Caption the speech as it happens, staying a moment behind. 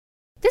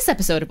This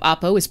episode of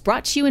Oppo is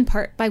brought to you in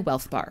part by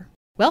WealthBar.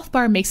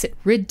 WealthBar makes it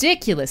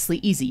ridiculously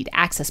easy to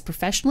access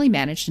professionally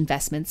managed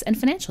investments and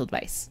financial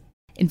advice.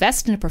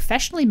 Invest in a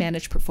professionally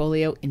managed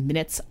portfolio in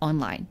minutes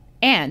online.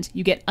 And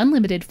you get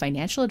unlimited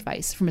financial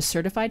advice from a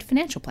certified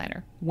financial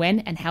planner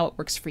when and how it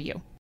works for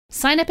you.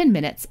 Sign up in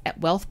minutes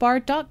at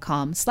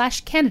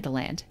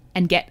wealthbar.com/CanadaLand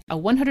and get a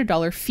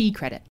 $100 fee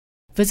credit.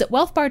 Visit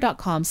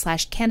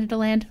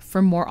wealthbar.com/CanadaLand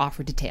for more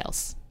offer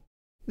details.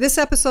 This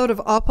episode of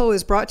Oppo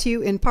is brought to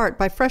you in part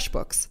by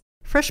FreshBooks.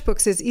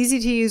 FreshBooks is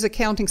easy-to-use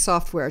accounting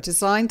software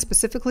designed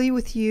specifically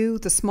with you,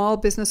 the small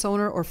business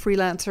owner or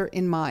freelancer,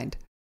 in mind.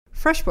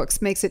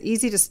 FreshBooks makes it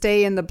easy to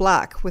stay in the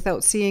black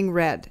without seeing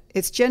red.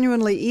 It's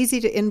genuinely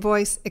easy to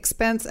invoice,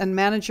 expense, and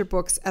manage your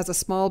books as a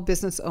small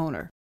business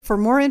owner. For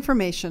more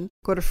information,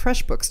 go to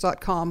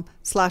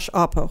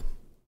freshbooks.com/Oppo.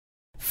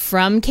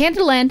 From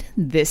CanadaLand,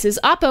 this is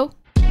Oppo.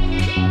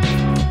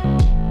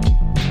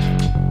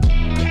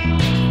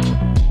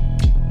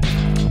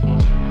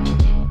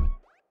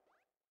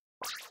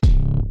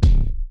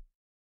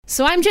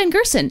 So I'm Jen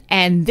Gerson,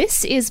 and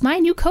this is my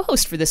new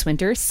co-host for this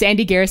winter,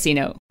 Sandy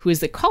Garasino, who is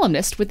the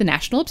columnist with the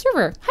National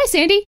Observer. Hi,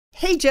 Sandy.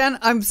 Hey, Jen.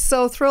 I'm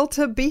so thrilled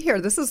to be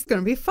here. This is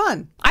going to be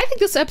fun. I think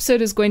this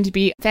episode is going to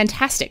be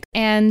fantastic,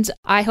 and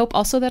I hope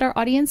also that our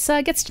audience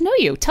gets to know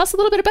you. Tell us a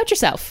little bit about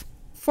yourself.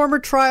 Former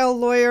trial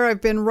lawyer. I've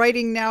been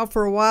writing now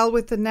for a while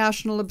with the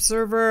National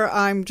Observer.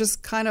 I'm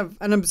just kind of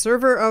an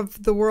observer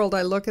of the world.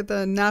 I look at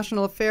the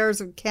national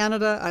affairs of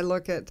Canada. I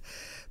look at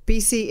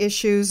BC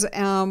issues,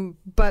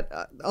 but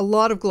a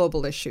lot of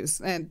global issues,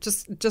 and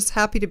just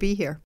happy to be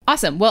here.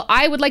 Awesome. Well,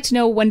 I would like to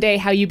know one day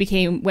how you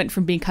went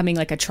from becoming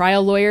like a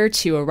trial lawyer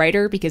to a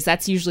writer, because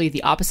that's usually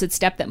the opposite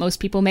step that most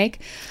people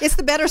make. It's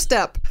the better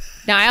step.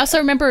 Now, I also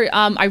remember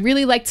I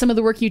really liked some of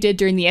the work you did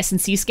during the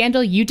SNC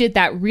scandal. You did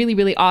that really,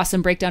 really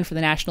awesome breakdown for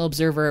the National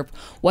Observer of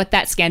what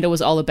that scandal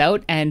was all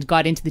about and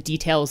got into the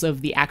details of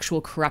the actual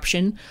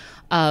corruption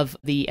of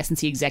the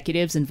SNC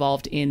executives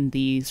involved in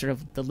the sort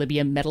of the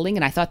Libya meddling.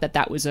 And I thought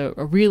that was a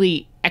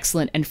really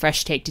excellent and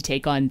fresh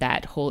take on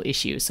that whole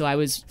issue. So I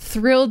was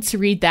thrilled to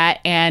read that.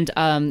 And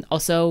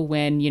also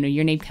when,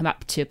 your name came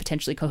up to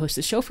potentially co-host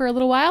the show for a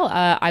little while,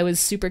 I was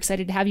super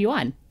excited to have you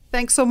on.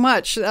 Thanks so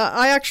much.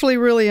 I actually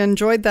really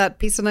enjoyed that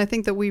piece, and I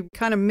think that we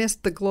kind of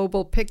missed the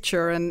global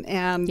picture and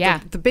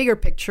the bigger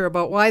picture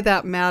about why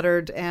that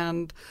mattered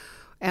and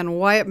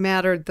why it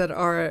mattered that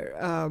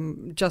our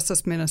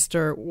Justice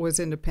Minister was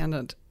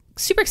independent.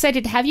 Super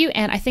excited to have you,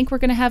 and I think we're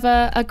going to have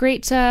a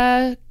great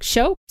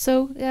show.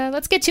 So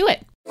let's get to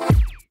it.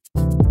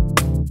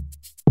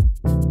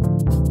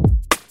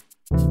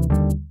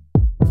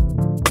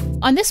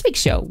 On this week's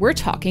show, we're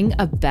talking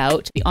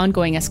about the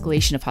ongoing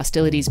escalation of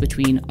hostilities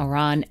between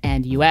Iran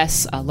and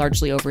U.S.,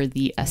 largely over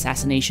the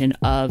assassination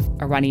of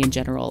Iranian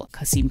General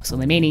Qasem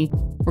Soleimani.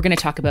 We're going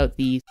to talk about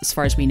the, as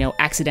far as we know,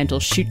 accidental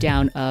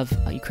shoot-down of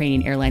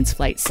Ukrainian Airlines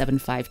Flight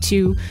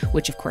 752,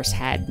 which of course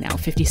had now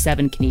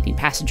 57 Canadian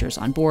passengers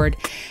on board.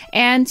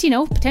 And,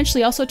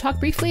 potentially also talk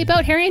briefly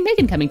about Harry and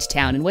Meghan coming to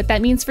town and what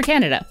that means for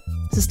Canada.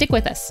 So stick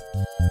with us.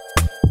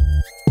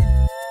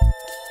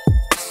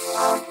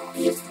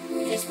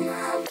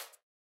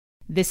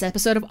 This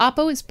episode of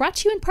Oppo is brought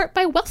to you in part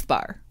by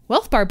WealthBar.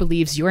 WealthBar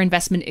believes your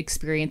investment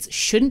experience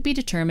shouldn't be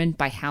determined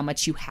by how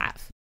much you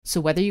have. So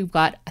whether you've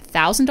got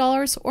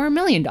 $1,000 or $1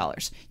 million,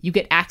 you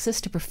get access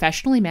to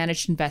professionally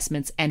managed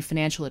investments and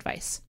financial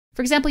advice.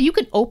 For example, you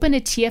can open a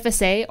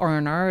TFSA or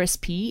an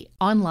RRSP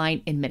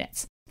online in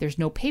minutes. There's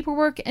no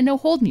paperwork and no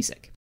hold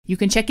music. You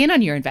can check in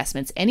on your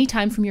investments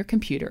anytime from your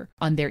computer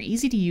on their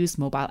easy-to-use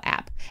mobile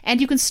app. And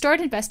you can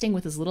start investing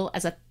with as little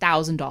as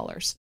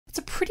 $1,000. It's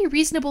a pretty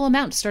reasonable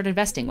amount to start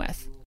investing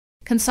with.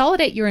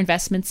 Consolidate your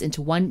investments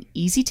into one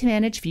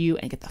easy-to-manage view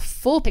and get the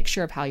full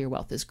picture of how your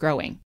wealth is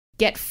growing.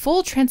 Get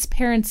full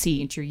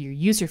transparency into your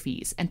user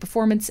fees and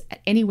performance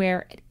at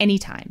anywhere, at any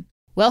time.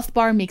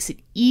 WealthBar makes it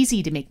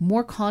easy to make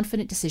more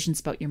confident decisions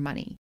about your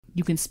money.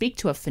 You can speak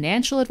to a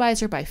financial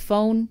advisor by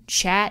phone,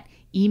 chat,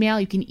 email.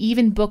 You can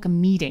even book a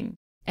meeting.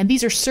 And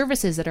these are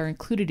services that are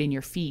included in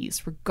your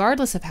fees,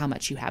 regardless of how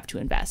much you have to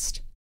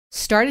invest.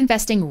 Start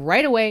investing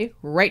right away,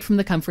 right from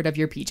the comfort of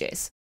your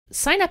PJs.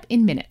 Sign up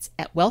in minutes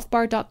at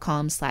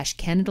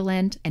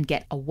wealthbar.com/CanadaLand and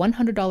get a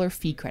 $100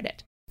 fee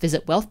credit.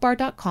 Visit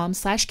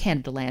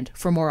wealthbar.com/CanadaLand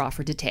for more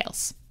offer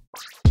details.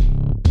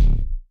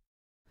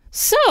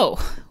 So,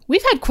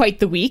 we've had quite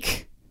the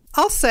week.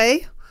 I'll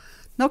say,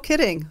 no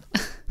kidding.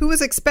 Who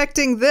was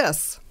expecting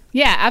this?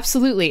 Yeah,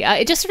 absolutely.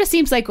 It just sort of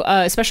seems like,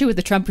 especially with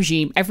the Trump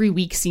regime, every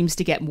week seems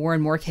to get more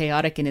and more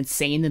chaotic and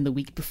insane than the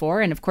week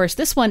before. And of course,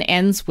 this one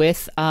ends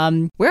with,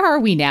 where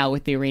are we now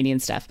with the Iranian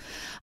stuff?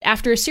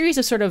 After a series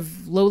of sort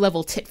of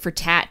low-level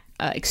tit-for-tat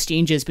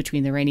exchanges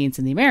between the Iranians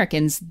and the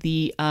Americans,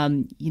 the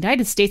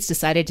United States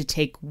decided to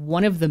take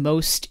one of the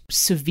most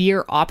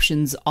severe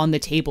options on the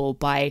table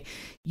by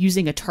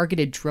using a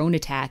targeted drone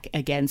attack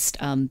against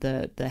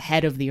the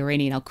head of the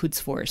Iranian Al-Quds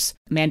force,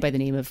 a man by the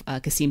name of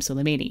Qasem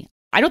Soleimani.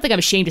 I don't think I'm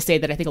ashamed to say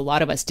that I think a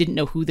lot of us didn't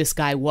know who this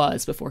guy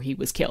was before he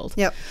was killed.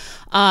 Yep.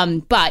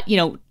 But,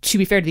 to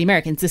be fair to the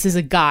Americans, this is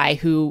a guy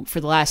who for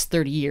the last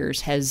 30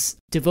 years has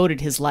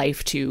devoted his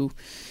life to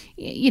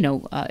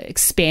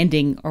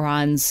expanding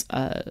Iran's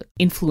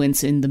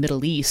influence in the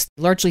Middle East,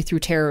 largely through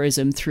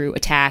terrorism, through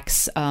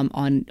attacks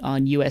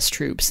on U.S.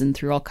 troops, and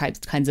through all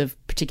kinds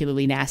of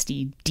particularly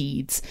nasty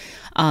deeds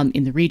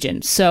in the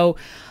region. So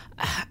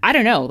I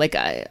don't know,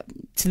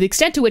 to the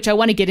extent to which I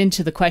want to get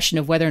into the question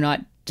of whether or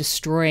not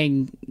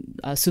destroying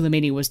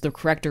Soleimani was the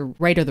correct or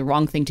right or the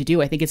wrong thing to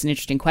do, I think it's an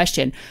interesting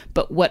question.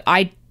 But what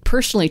I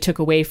personally took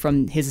away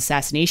from his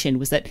assassination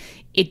was that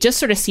it just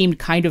sort of seemed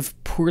kind of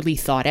poorly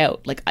thought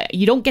out.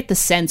 You don't get the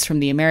sense from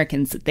the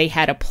Americans that they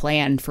had a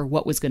plan for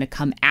what was going to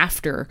come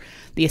after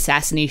the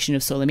assassination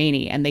of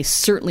Soleimani, and they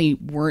certainly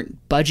weren't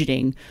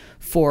budgeting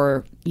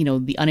for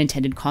the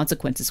unintended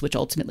consequences, which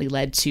ultimately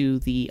led to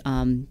the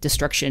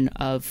destruction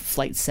of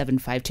Flight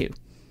 752.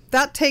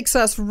 That takes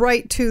us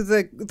right to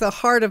the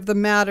heart of the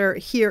matter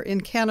here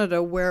in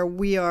Canada, where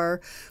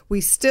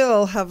we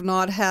still have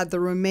not had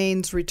the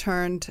remains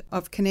returned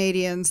of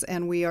Canadians,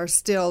 and we are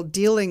still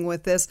dealing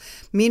with this.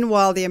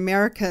 Meanwhile, the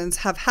Americans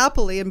have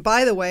happily, and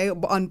by the way,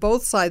 on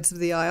both sides of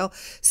the aisle,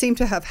 seem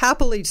to have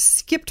happily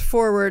skipped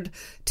forward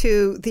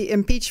to the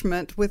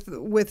impeachment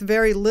with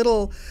very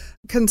little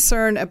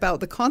concern about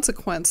the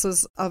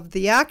consequences of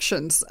the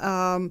actions.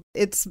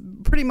 It's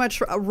pretty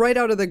much right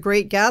out of The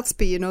Great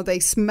Gatsby. They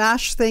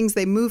smash things,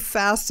 they move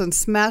fast and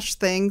smash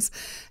things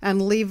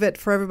and leave it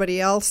for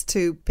everybody else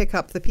to pick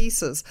up the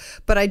pieces.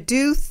 But I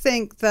do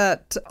think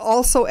that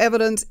also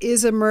evidence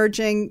is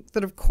emerging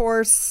that, of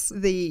course,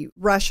 the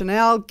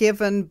rationale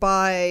given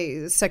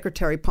by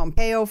Secretary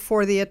Pompeo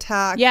for the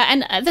attack. Yeah,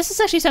 and this is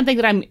actually something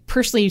that I'm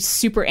personally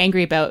super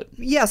angry about.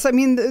 Yes, I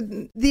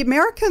mean, the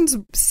Americans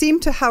seem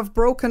to have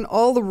broken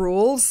all the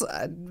rules.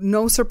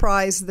 No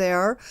surprise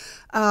there.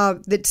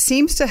 That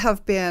seems to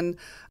have been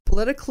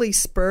politically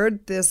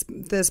spurred,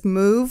 this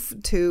move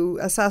to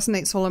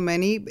assassinate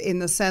Soleimani, in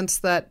the sense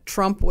that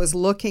Trump was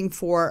looking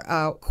for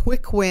a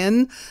quick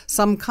win,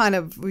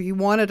 he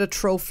wanted a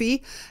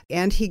trophy,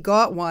 and he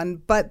got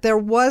one, but there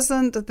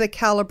wasn't the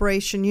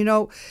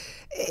calibration.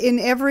 In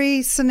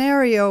every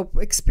scenario,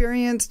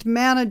 experienced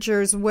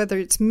managers, whether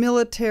it's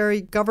military,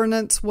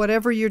 governance,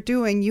 whatever you're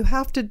doing, you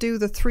have to do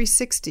the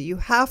 360. You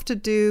have to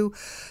do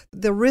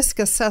the risk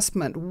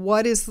assessment.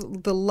 What is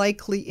the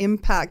likely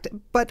impact?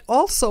 But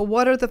also,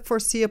 what are the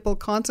foreseeable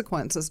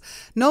consequences?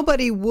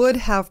 Nobody would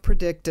have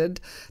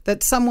predicted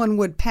that someone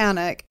would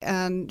panic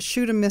and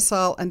shoot a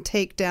missile and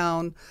take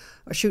down,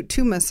 or shoot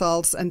 2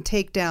 missiles and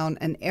take down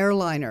an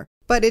airliner.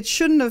 But it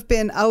shouldn't have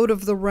been out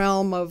of the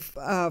realm of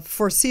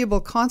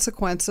foreseeable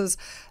consequences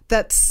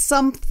that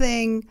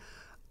something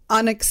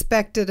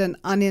unexpected and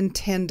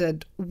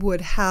unintended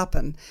would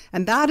happen.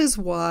 And that is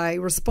why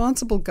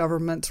responsible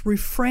governments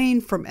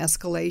refrain from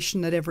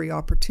escalation at every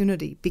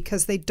opportunity,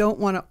 because they don't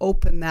want to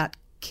open that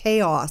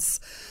chaos.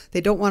 They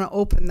don't want to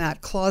open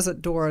that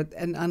closet door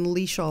and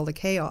unleash all the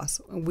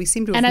chaos. We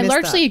seem to have missed that. And I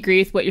largely agree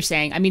with what you're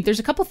saying. I mean, there's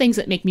a couple things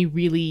that make me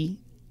really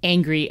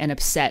angry and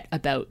upset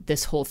about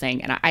this whole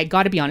thing. And I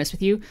got to be honest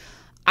with you,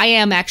 I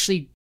am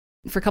actually,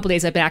 for a couple of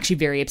days, I've been actually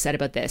very upset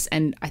about this.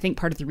 And I think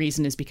part of the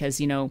reason is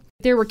because,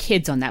 there were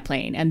kids on that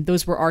plane, and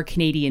those were our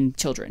Canadian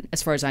children,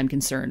 as far as I'm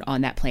concerned,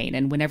 on that plane.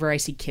 And whenever I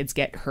see kids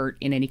get hurt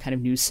in any kind of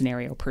news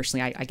scenario,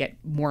 personally, I get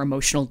more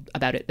emotional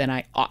about it than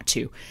I ought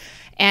to.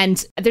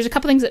 And there's a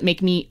couple things that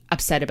make me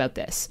upset about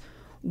this.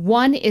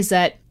 One is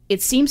that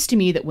it seems to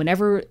me that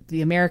whenever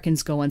the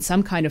Americans go on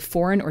some kind of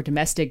foreign or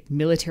domestic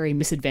military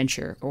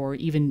misadventure, or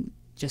even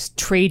just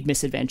trade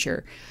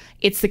misadventure,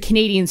 it's the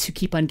Canadians who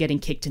keep on getting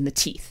kicked in the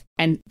teeth.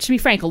 And to be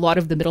frank, a lot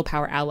of the middle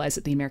power allies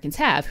that the Americans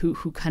have who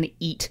kind of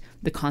eat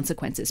the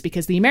consequences,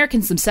 because the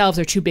Americans themselves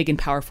are too big and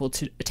powerful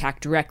to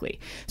attack directly.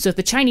 So if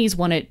the Chinese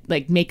want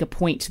to make a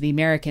point to the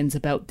Americans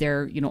about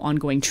their,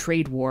 ongoing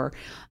trade war,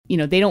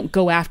 they don't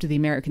go after the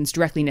Americans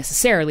directly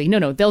necessarily.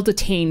 No, they'll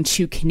detain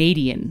 2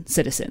 Canadian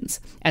citizens,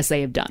 as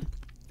they have done.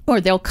 Or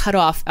they'll cut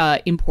off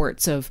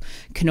imports of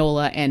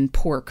canola and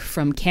pork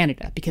from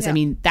Canada, because, I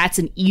mean, that's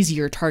an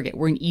easier target.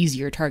 We're an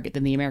easier target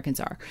than the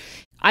Americans are.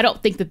 I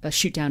don't think that the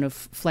shoot down of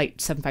Flight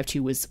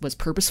 752 was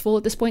purposeful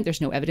at this point. There's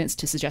no evidence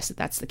to suggest that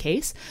that's the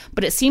case.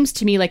 But it seems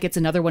to me like it's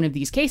another one of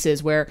these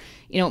cases where,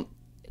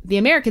 the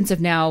Americans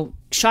have now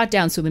shot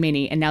down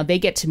Soleimani, and now they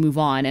get to move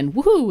on. And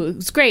woohoo, it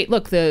was great.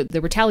 Look, the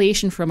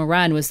retaliation from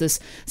Iran was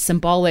this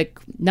symbolic,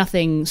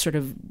 nothing sort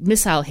of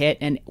missile hit.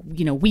 And,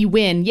 we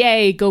win.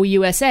 Yay, go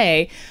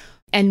USA.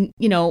 And,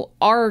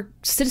 our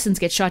citizens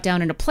get shot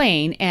down in a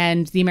plane,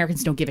 and the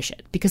Americans don't give a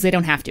shit because they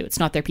don't have to. It's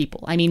not their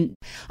people. I mean,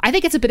 I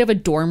think it's a bit of a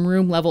dorm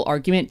room level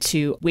argument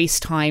to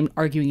waste time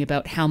arguing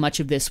about how much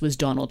of this was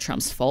Donald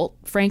Trump's fault,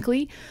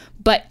 frankly.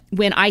 But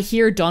when I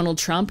hear Donald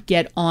Trump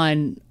get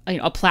on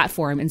a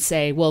platform and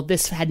say, well,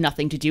 this had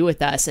nothing to do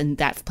with us, and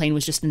that plane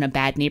was just in a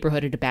bad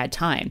neighborhood at a bad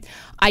time,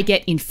 I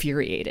get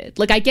infuriated.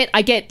 I get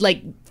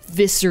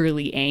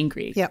viscerally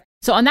angry. Yeah.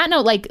 So on that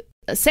note,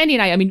 Sandy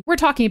and I mean, we're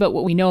talking about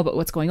what we know about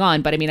what's going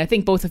on, but I mean, I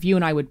think both of you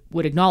and I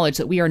would acknowledge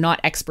that we are not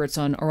experts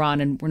on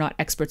Iran and we're not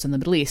experts on the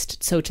Middle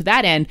East. So to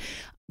that end,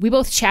 we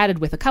both chatted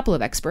with a couple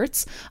of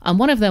experts.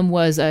 One of them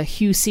was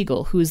Hugh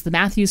Siegel, who is the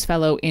Matthews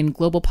Fellow in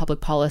Global Public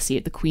Policy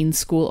at the Queen's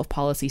School of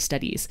Policy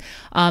Studies.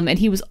 And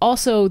he was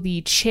also the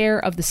chair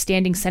of the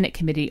Standing Senate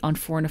Committee on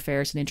Foreign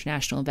Affairs and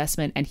International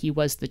Investment, and he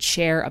was the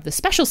chair of the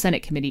Special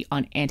Senate Committee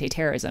on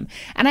Anti-Terrorism.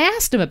 And I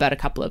asked him about a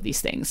couple of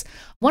these things.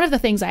 One of the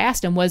things I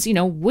asked him was,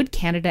 would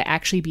Canada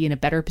actually be in a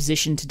better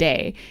position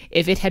today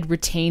if it had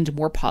retained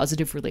more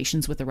positive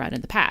relations with Iran in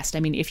the past?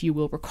 I mean, if you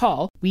will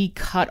recall, we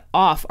cut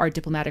off our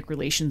diplomatic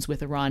relations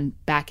with Iran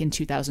back in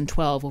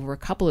 2012 over a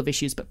couple of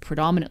issues, but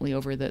predominantly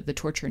over the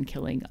torture and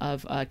killing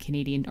of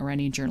Canadian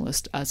Iranian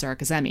journalist Zahra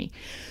Kazemi.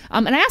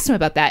 And I asked him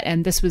about that,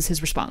 and this was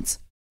his response.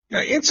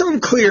 It's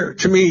unclear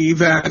to me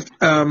that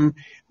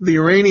the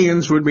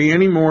Iranians would be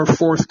any more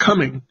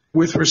forthcoming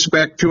with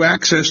respect to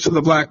access to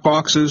the black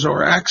boxes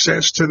or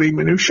access to the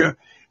minutia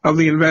of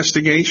the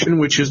investigation,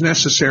 which is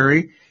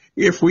necessary,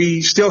 if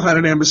we still had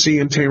an embassy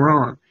in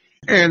Tehran.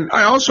 And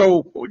I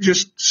also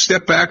just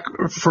step back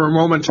for a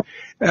moment.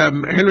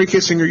 Henry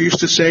Kissinger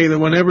used to say that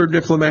whenever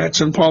diplomats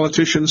and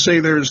politicians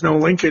say there is no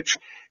linkage,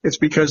 it's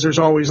because there's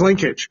always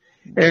linkage.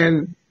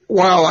 And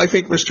while I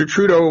think Mr.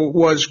 Trudeau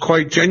was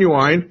quite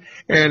genuine,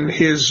 and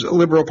his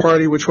Liberal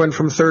Party, which went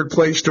from third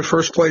place to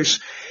first place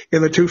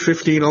in the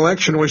 2015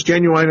 election, was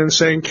genuine in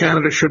saying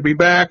Canada should be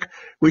back,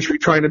 we should be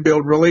trying to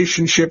build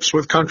relationships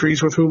with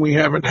countries with whom we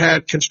haven't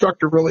had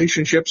constructive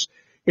relationships,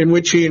 in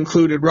which he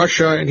included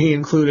Russia and he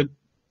included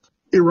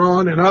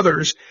Iran and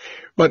others.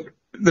 But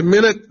the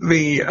minute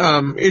the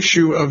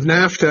issue of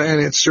NAFTA and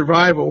its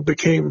survival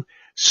became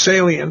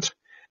salient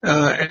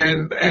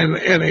and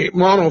a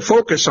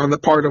monofocus on the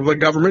part of the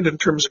government in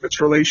terms of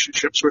its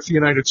relationships with the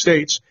United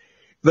States,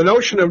 the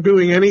notion of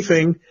doing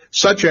anything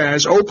such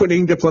as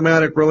opening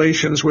diplomatic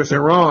relations with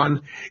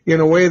Iran in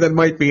a way that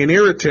might be an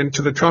irritant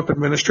to the Trump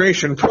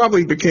administration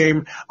probably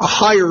became a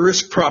higher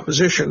risk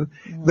proposition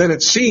than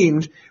it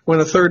seemed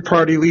when a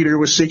third-party leader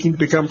was seeking to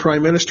become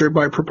prime minister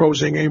by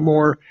proposing a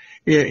more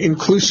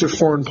inclusive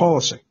foreign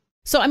policy.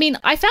 So, I mean,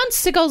 I found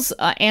Siegel's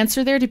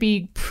answer there to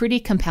be pretty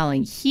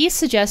compelling. He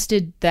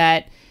suggested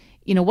that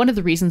one of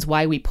the reasons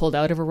why we pulled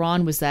out of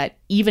Iran was that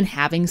even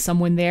having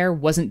someone there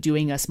wasn't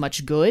doing us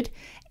much good,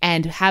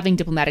 and having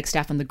diplomatic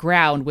staff on the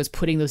ground was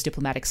putting those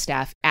diplomatic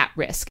staff at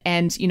risk.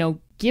 And,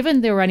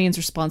 given the Iranians'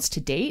 response to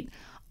date,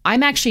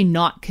 I'm actually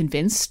not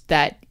convinced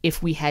that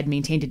if we had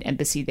maintained an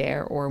embassy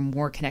there or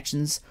more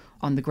connections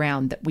on the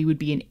ground, that we would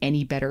be in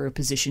any better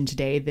position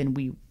today than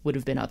we would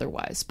have been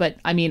otherwise. But,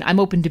 I mean, I'm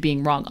open to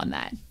being wrong on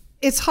that.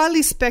 It's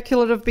highly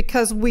speculative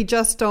because we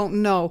just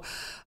don't know.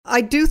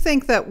 I do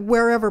think that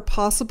wherever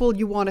possible,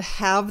 you want to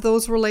have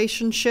those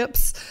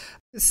relationships.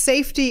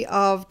 Safety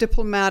of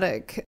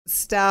diplomatic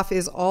staff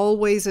is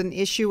always an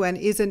issue and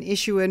is an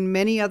issue in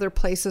many other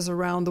places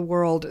around the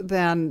world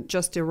than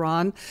just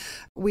Iran.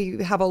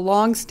 We have a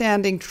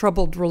long-standing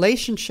troubled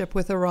relationship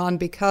with Iran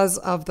because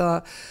of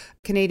the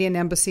Canadian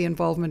embassy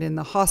involvement in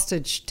the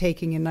hostage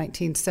taking in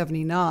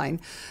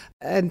 1979.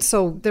 And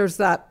so there's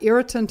that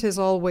irritant is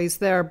always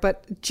there.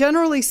 But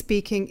generally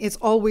speaking, it's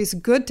always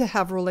good to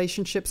have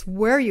relationships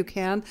where you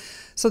can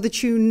so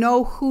that you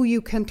know who you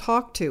can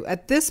talk to.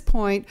 At this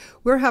point,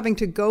 we're having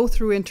to go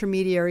through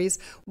intermediaries.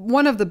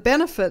 One of the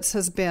benefits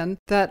has been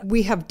that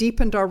we have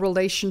deepened our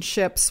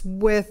relationships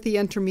with the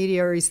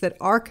intermediaries that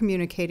are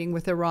communicating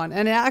with Iran.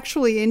 And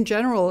actually, in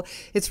general,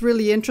 it's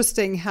really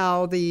interesting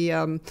how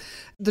the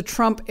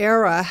Trump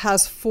era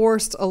has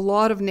forced a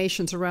lot of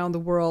nations around the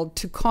world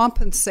to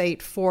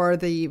compensate for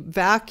the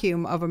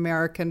vacuum of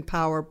American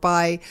power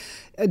by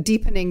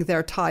deepening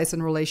their ties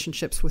and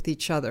relationships with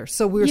each other.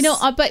 So we're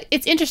but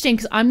it's interesting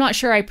because I'm not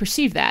sure I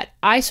perceive that.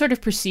 I sort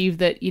of perceive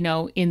that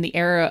in the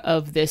era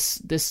of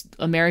this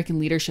American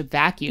leadership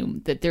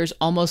vacuum, that there's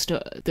almost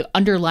the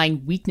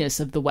underlying weakness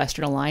of the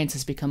Western alliance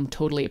has become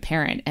totally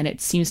apparent, and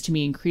it seems to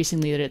me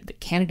increasingly that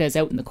Canada is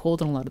out in the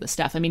cold on a lot of the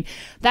stuff. I mean,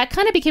 that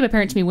kind of became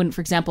apparent to me when, for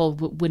example,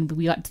 when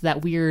we got to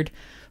that weird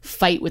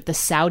fight with the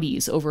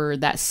Saudis over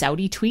that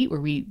Saudi tweet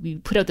where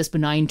we put out this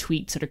benign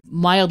tweet sort of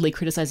mildly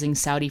criticizing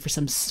Saudi for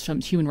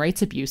some human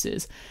rights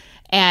abuses.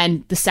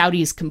 And the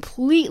Saudis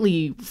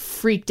completely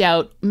freaked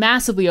out,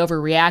 massively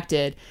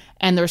overreacted.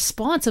 And the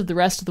response of the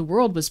rest of the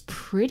world was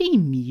pretty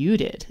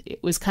muted.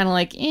 It was kind of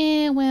like,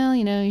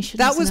 you should.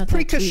 That was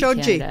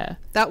pre-Khashoggi.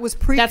 That was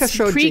pre-Khashoggi. That's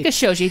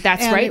pre-Khashoggi.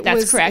 That's and right.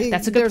 That's correct.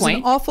 That's a good point. There's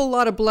an awful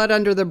lot of blood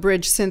under the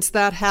bridge since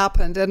that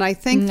happened, and I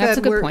think that's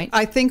a good point.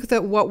 I think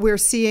that what we're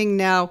seeing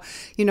now,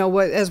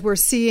 as we're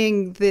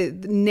seeing the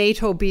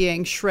NATO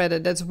being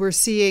shredded, as we're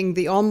seeing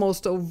the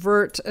almost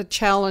overt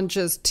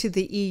challenges to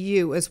the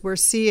EU, as we're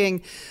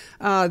seeing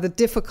the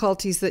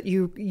difficulties that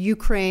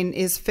Ukraine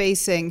is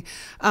facing,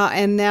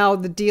 and now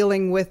the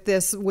dealing with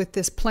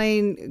this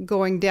plane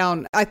going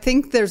down. I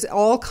think there's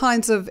all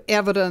kinds of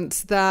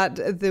evidence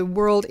that the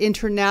world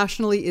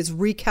internationally is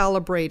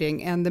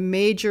recalibrating, and the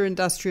major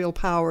industrial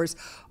powers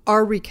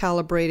are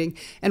recalibrating,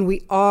 and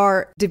we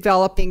are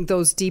developing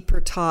those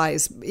deeper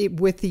ties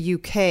with the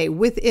UK,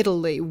 with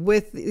Italy,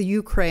 with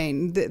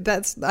Ukraine.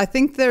 I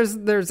think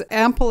there's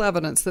ample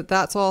evidence that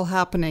that's all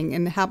happening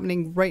and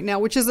happening right now,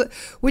 which is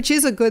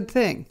a good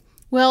thing.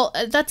 Well,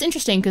 that's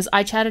interesting because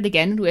I chatted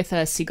again with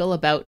Siegel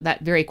about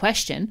that very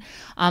question.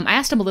 I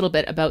asked him a little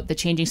bit about the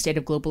changing state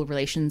of global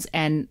relations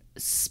and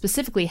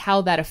specifically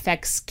how that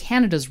affects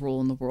Canada's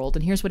role in the world.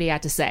 And here's what he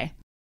had to say.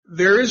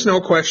 There is no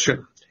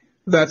question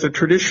that the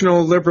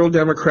traditional liberal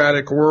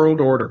democratic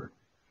world order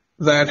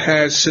that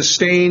has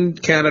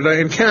sustained Canada,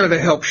 and Canada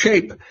helped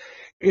shape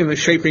in the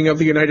shaping of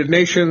the United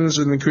Nations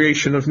and the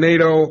creation of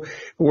NATO,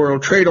 the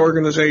World Trade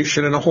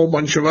Organization, and a whole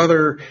bunch of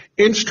other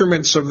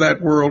instruments of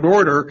that world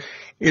order,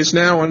 is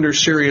now under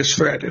serious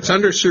threat. It's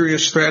under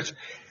serious threat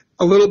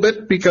a little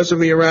bit because of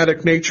the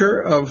erratic nature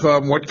of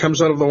what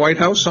comes out of the White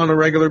House on a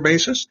regular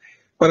basis,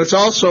 but it's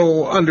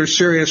also under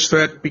serious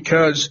threat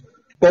because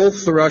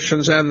both the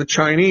Russians and the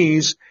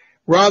Chinese,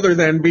 rather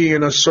than be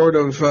in a sort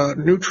of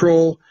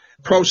neutral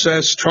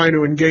process trying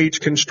to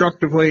engage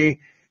constructively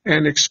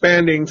and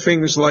expanding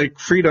things like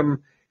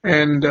freedom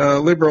and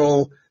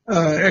liberal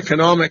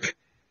economic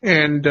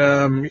and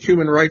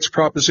human rights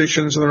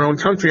propositions in their own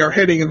country, are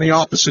heading in the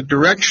opposite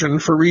direction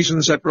for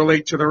reasons that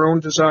relate to their own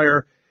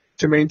desire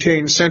to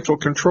maintain central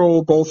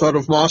control both out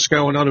of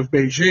Moscow and out of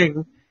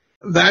Beijing.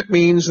 That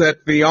means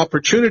that the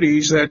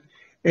opportunities that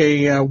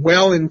a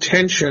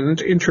well-intentioned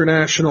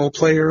international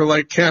player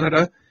like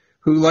Canada,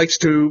 who likes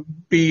to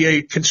be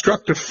a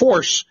constructive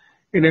force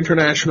in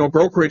international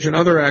brokerage and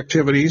other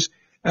activities,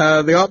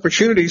 the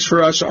opportunities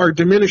for us are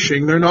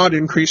diminishing. They're not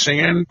increasing.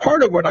 And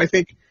part of what I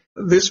think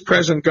this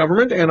present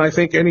government, and I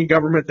think any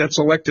government that's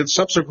elected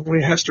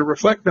subsequently, has to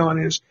reflect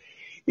on is,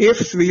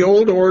 if the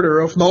old order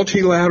of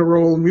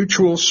multilateral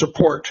mutual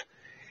support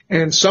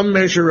and some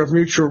measure of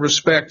mutual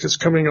respect is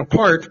coming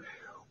apart,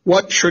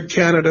 what should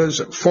Canada's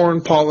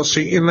foreign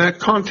policy in that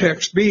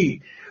context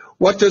be?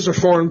 What does a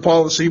foreign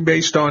policy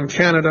based on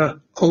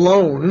Canada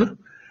alone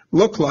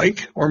look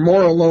like, or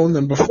more alone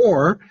than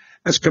before,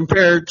 as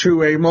compared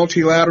to a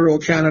multilateral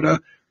Canada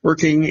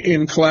working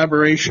in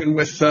collaboration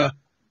with a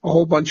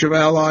whole bunch of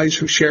allies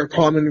who share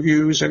common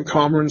views and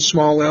common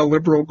small L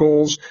liberal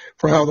goals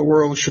for how the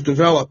world should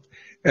develop?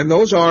 And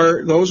those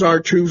are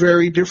two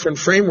very different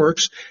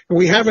frameworks. And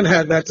we haven't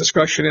had that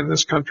discussion in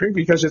this country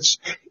because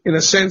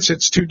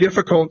it's too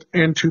difficult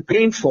and too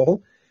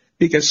painful,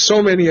 because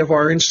so many of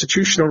our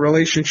institutional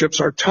relationships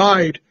are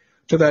tied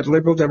to that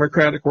liberal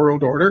democratic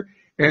world order.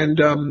 And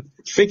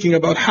thinking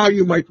about how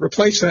you might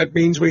replace that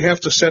means we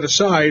have to set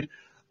aside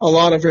a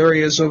lot of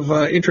areas of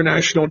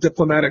international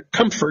diplomatic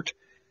comfort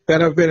that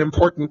have been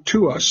important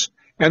to us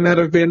and that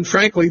have been,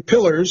 frankly,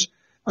 pillars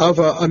of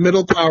a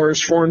middle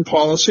powers foreign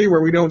policy,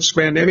 where we don't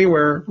spend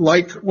anywhere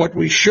like what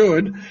we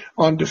should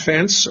on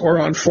defense or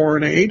on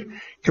foreign aid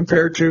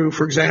compared to,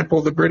 for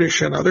example, the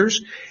British and others.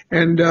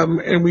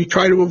 And we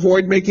try to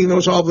avoid making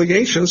those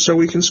obligations so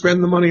we can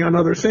spend the money on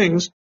other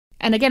things.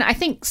 And again, I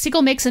think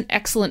Siegel makes an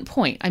excellent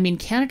point. I mean,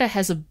 Canada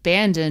has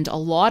abandoned a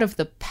lot of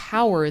the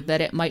power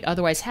that it might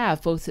otherwise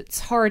have, both its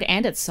hard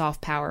and its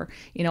soft power.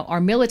 You know,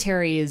 our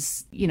military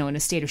is, in a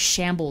state of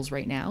shambles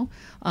right now,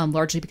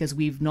 largely because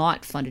we've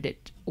not funded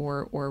it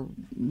or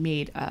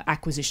made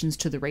acquisitions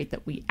to the rate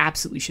that we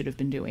absolutely should have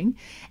been doing.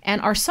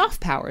 And our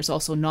soft power is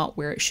also not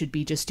where it should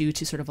be, just due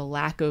to sort of a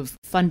lack of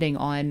funding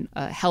on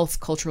health,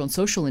 cultural, and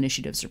social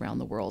initiatives around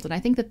the world. And I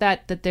think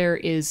that there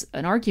is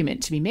an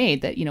argument to be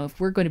made that, if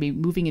we're going to be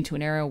moving into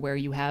an era where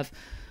you have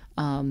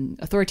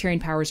authoritarian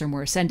powers are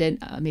more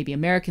ascendant, maybe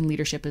American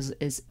leadership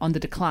is on the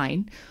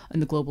decline in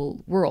the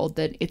global world,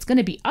 that it's going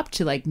to be up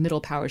to like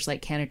middle powers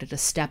like Canada to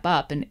step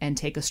up and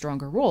take a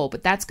stronger role.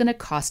 But that's going to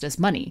cost us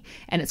money,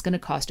 and it's going to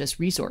cost us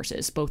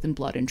resources, both in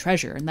blood and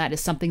treasure. And that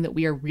is something that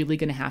we are really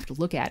going to have to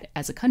look at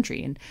as a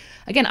country. And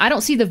again, I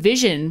don't see the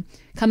vision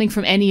coming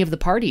from any of the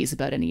parties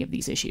about any of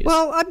these issues.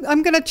 Well,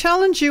 I'm going to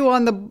challenge you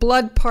on the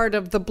blood part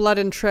of the blood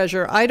and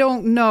treasure. I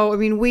don't know. I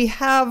mean, we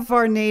have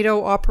our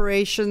NATO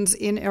operations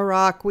in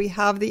Iraq. We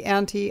have the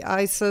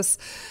anti-ISIS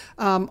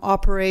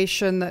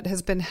operation that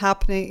has been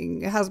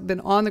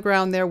on the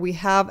ground there. We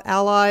have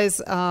allies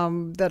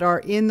that are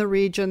in the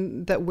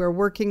region that we're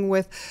working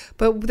with,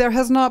 but there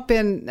has not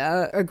been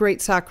a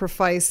great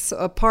sacrifice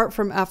apart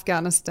from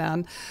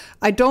Afghanistan.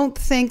 I don't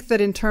think that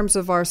in terms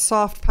of our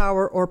soft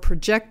power or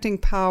projecting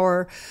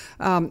power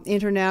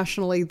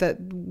internationally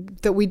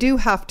that we do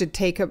have to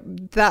take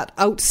that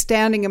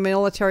outstanding a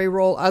military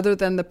role other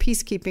than the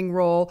peacekeeping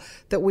role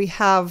that we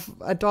have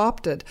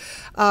adopted.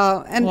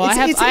 I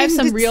have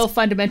some real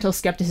fundamental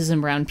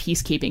skepticism around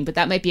peacekeeping, but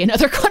that might be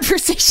another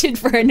conversation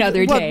for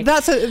another day.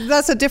 That's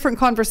a different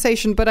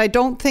conversation, but I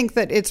don't think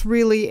that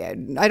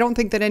I don't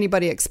think that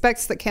anybody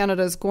expects that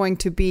Canada is going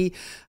to be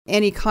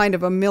any kind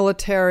of a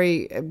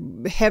military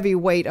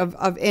heavyweight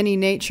of any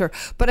nature.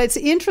 But it's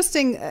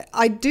interesting.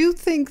 I do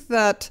think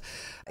that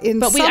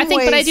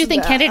I do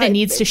think Canada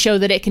needs to show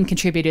that it can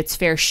contribute its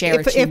fair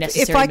share to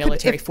necessary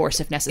military force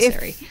if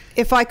necessary.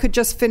 If I could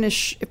just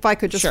finish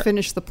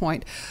the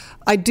point.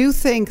 I do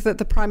think that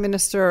the Prime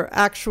Minister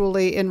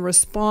actually, in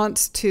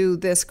response to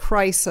this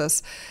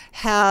crisis,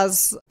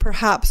 has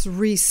perhaps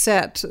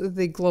reset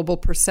the global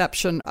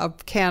perception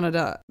of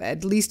Canada,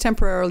 at least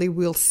temporarily.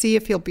 We'll see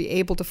if he'll be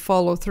able to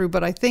follow through,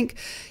 but I think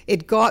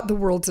it got the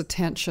world's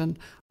attention.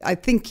 I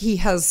think he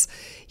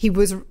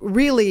was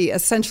really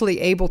essentially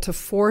able to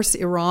force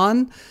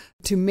Iran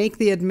to make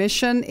the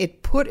admission.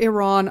 It put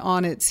Iran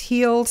on its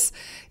heels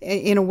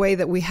in a way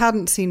that we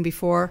hadn't seen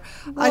before.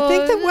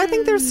 I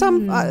think there's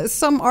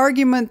some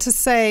argument to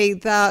say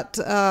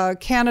that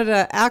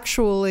Canada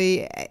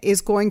actually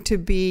has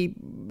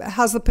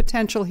the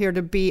potential here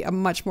to be a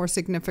much more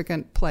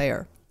significant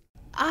player.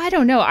 I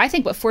don't know. I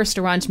think what forced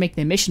Iran to make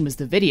the admission was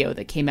the video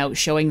that came out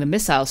showing the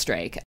missile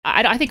strike.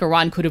 I think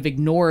Iran could have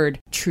ignored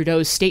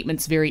Trudeau's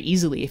statements very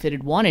easily if it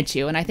had wanted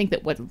to. And I think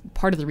that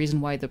part of the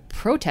reason why the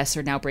protests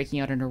are now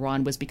breaking out in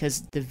Iran was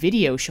because the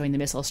video showing the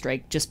missile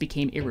strike just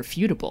became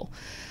irrefutable.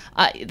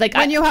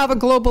 When you have a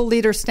global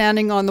leader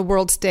standing on the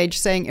world stage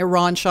saying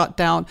Iran shot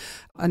down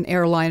an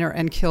airliner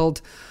and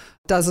killed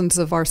dozens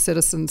of our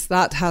citizens,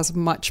 that has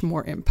much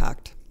more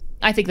impact.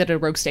 I think that a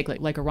rogue state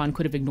like Iran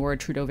could have ignored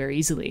Trudeau very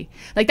easily.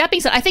 That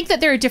being said, I think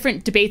that there are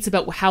different debates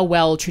about how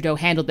well Trudeau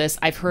handled this.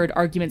 I've heard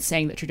arguments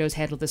saying that Trudeau's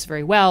handled this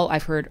very well.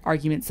 I've heard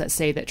arguments that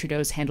say that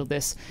Trudeau's handled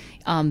this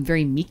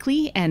very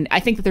meekly. And I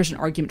think that there's an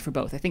argument for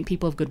both. I think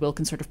people of goodwill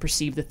can sort of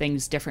perceive the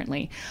things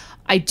differently.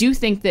 I do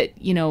think that,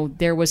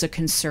 there was a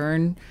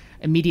concern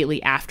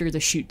immediately after the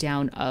shoot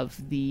down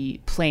of the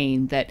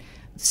plane that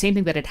the same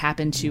thing that had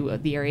happened to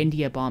the Air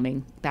India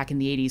bombing back in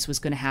the 80s was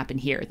going to happen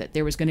here, that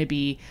there was going to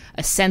be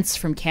a sense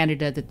from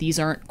Canada that these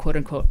aren't, quote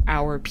unquote,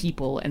 our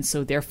people, and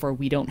so therefore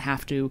we don't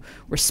have to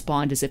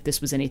respond as if this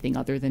was anything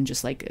other than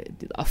just like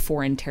a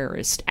foreign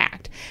terrorist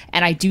act.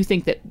 And I do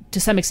think that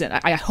to some extent,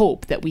 I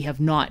hope that we have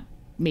not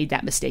made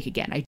that mistake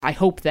again. I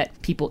hope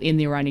that people in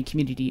the Iranian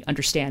community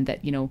understand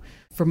that,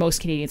 for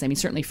most Canadians, I mean,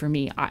 certainly for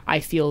me, I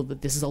feel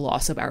that this is a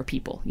loss of our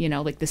people,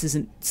 this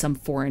isn't some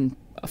foreign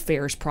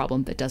affairs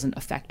problem that doesn't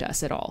affect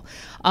us at all.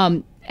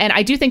 And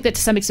I do think that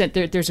to some extent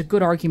there's a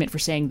good argument for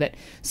saying that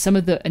some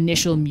of the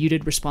initial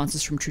muted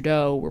responses from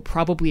Trudeau were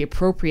probably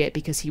appropriate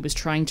because he was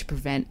trying to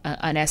prevent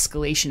an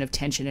escalation of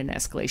tension and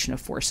escalation of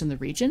force in the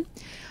region.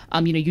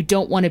 You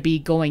don't want to be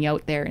going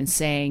out there and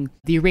saying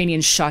the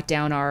Iranians shot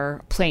down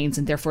our planes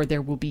and therefore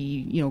there will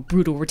be,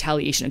 brutal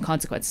retaliation and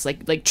consequences.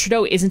 Like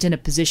Trudeau isn't in a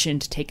position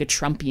to take a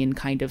Trumpian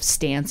kind of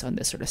stance on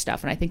this sort of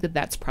stuff. And I think that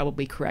that's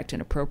probably correct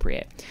and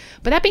appropriate.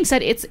 But that being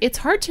said, it's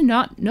hard to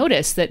not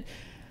notice that,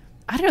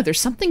 I don't know, there's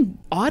something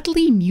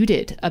oddly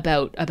muted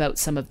about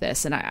some of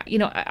this. And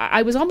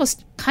I was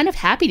almost kind of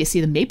happy to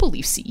see the Maple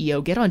Leaf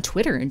CEO get on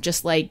Twitter and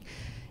just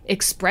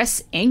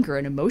express anger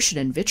and emotion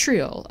and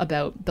vitriol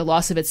about the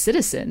loss of its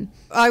citizen.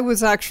 I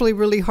was actually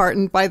really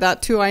heartened by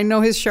that too. I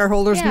know his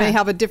shareholders may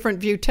have a different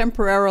view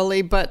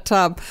temporarily, but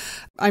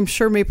I'm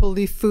sure Maple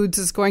Leaf Foods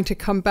is going to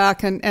come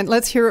back and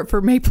let's hear it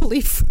for Maple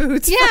Leaf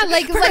Foods. Yeah,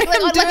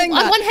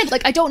 on one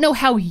hand, I don't know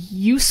how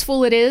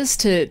useful it is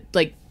to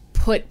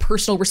put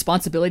personal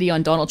responsibility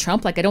on Donald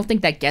Trump. I don't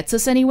think that gets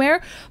us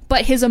anywhere,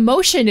 but his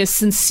emotion is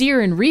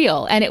sincere and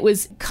real. And it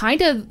was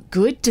kind of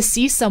good to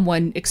see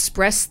someone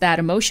express that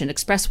emotion,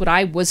 express what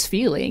I was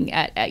feeling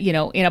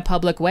in a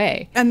public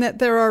way. And that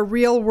there are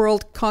real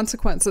world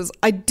consequences.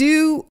 I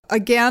do,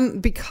 again,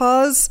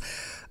 because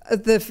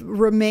the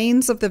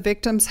remains of the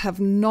victims have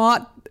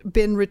not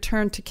been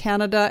returned to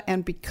Canada,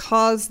 and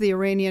because the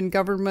Iranian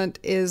government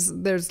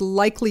there's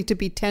likely to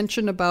be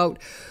tension about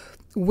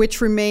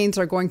which remains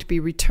are going to be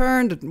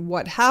returned and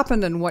what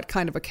happened and what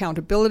kind of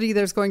accountability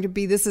there's going to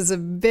be. This is a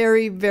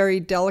very, very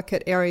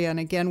delicate area. And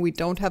again, we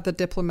don't have the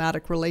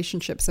diplomatic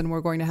relationships, and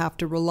we're going to have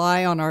to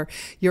rely on our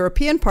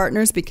European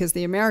partners because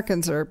the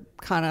Americans are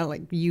kind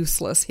of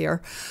useless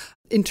here.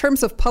 In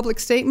terms of public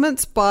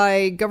statements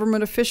by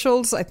government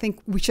officials, I think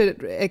we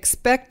should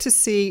expect to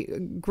see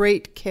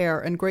great care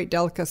and great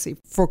delicacy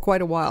for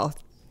quite a while.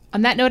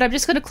 On that note, I'm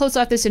just going to close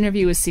off this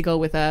interview with Siegel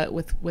with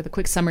a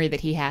quick summary that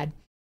he had.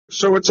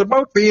 So it's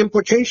about the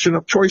implication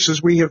of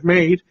choices we have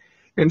made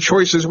and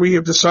choices we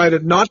have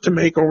decided not to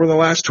make over the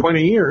last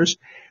 20 years,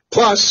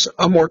 plus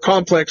a more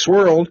complex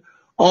world,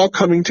 all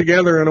coming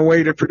together in a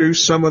way to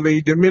produce some of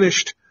the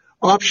diminished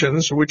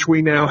options which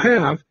we now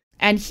have.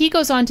 And he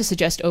goes on to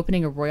suggest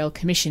opening a royal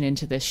commission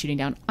into this shooting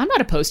down. I'm not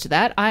opposed to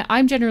that.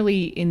 I'm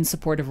generally in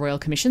support of royal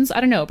commissions.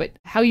 I don't know, but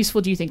how useful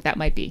do you think that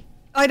might be?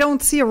 I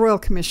don't see a royal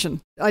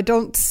commission. I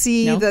don't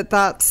see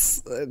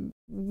that's...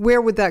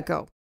 where would that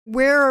go?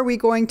 Where are we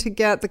going to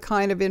get the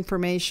kind of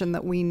information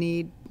that we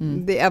need?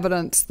 The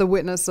evidence, the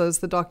witnesses,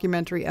 the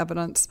documentary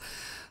evidence.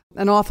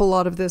 An awful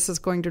lot of this is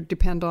going to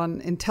depend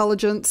on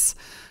intelligence.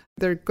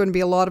 There are going to be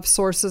a lot of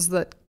sources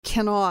that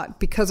cannot,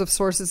 because of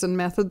sources and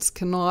methods,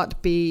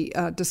 cannot be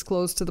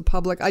disclosed to the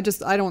public. I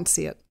don't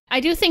see it. I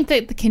do think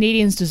that the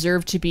Canadians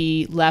deserve to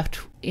be left,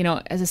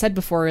 as I said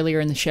before earlier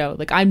in the show,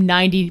 I'm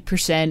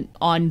 90%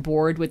 on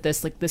board with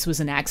this. This was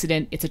an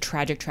accident. It's a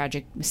tragic,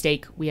 tragic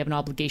mistake. We have an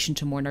obligation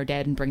to mourn our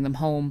dead and bring them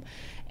home.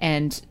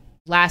 And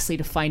lastly,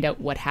 to find out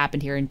what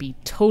happened here and be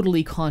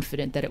totally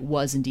confident that it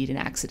was indeed an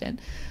accident.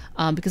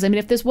 Because, I mean,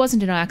 if this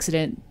wasn't an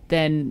accident,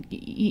 then,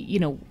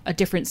 a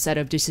different set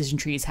of decision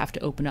trees have to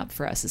open up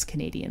for us as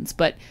Canadians.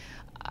 But,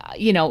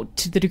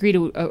 to the degree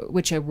to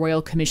which a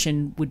royal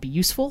commission would be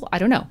useful, I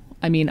don't know.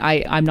 I mean,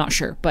 I'm not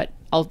sure, but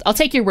I'll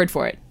take your word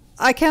for it.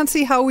 I can't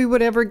see how we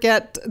would ever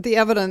get the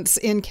evidence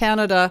in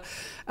Canada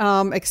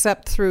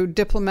except through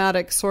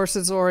diplomatic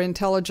sources or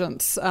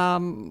intelligence.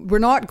 We're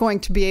not going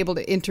to be able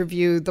to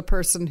interview the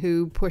person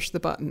who pushed the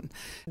button.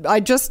 I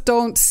just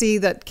don't see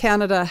that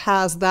Canada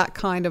has that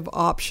kind of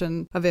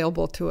option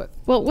available to it.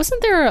 Well,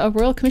 wasn't there a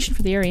Royal Commission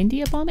for the Air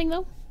India bombing,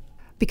 though?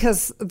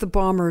 Because the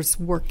bombers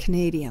were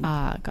Canadian.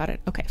 Got it.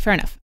 Okay, fair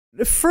enough.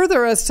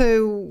 Further, as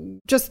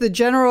to just the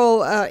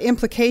general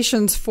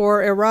implications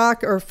for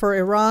Iraq or for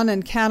Iran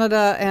and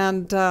Canada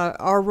and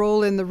our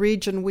role in the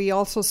region, we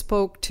also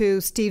spoke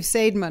to Steve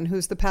Seidman,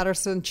 who's the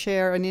Patterson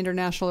Chair in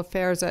International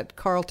Affairs at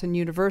Carleton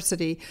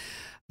University.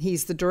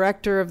 He's the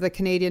director of the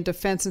Canadian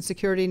Defence and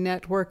Security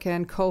Network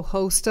and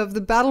co-host of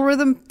the Battle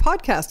Rhythm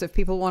podcast, if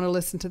people want to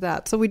listen to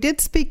that. So we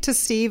did speak to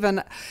Steve,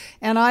 and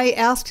I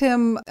asked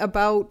him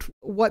about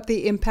what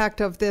the impact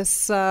of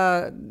this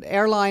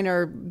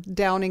airliner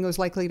downing was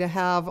likely to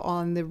have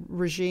on the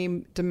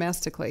regime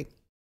domestically.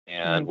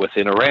 And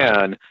within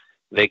Iran,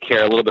 they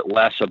care a little bit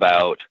less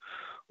about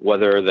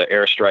whether the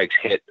airstrikes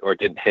hit or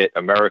didn't hit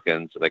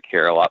Americans. They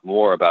care a lot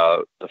more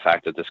about the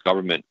fact that this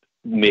government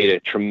made a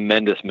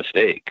tremendous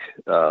mistake.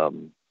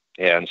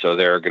 And so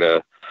they're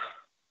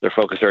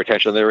focus their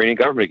attention on the Iranian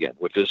government again,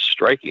 which is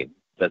striking.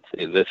 This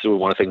is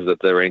one of the things that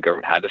the Iranian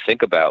government had to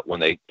think about when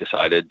they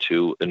decided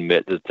to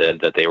admit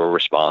that they were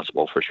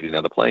responsible for shooting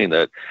down the plane,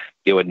 that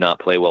it would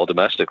not play well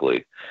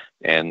domestically.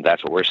 And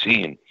that's what we're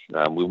seeing.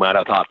 We might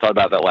have thought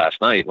about that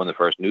last night when the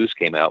first news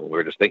came out, and we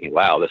were just thinking,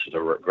 wow, this is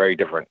a very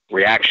different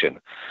reaction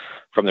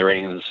from the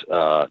Iranians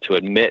to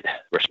admit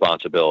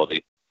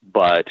responsibility.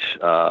 But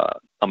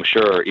I'm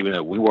sure, even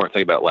though we weren't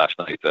thinking about it last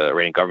night, the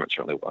Iranian government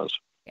certainly was.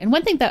 And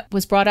one thing that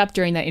was brought up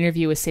during that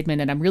interview with Seidman,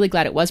 and I'm really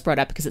glad it was brought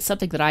up because it's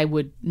something that I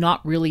would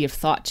not really have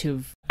thought to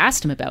have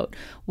asked him about,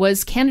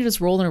 was Canada's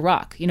role in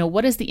Iraq.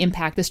 What is the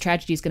impact this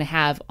tragedy is going to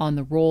have on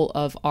the role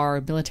of our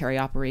military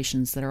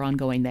operations that are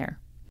ongoing there?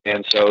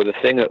 And so the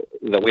thing that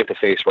we have to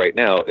face right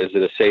now is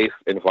it a safe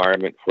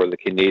environment for the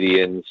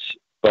Canadians,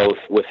 both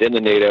within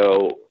the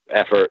NATO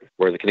effort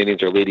where the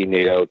Canadians are leading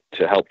NATO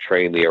to help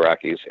train the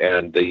Iraqis,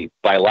 and the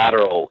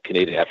bilateral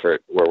Canadian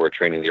effort where we're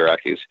training the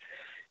Iraqis.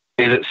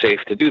 Is it safe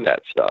to do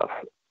that stuff?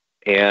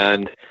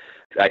 And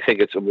I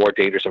think it's a more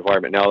dangerous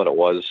environment now than it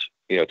was,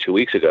 2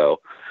 weeks ago.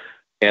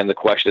 And the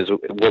question is,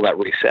 will that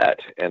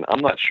reset? And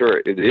I'm not sure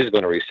it is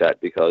going to reset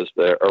because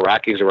the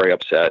Iraqis are very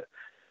upset.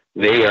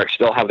 They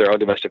still have their own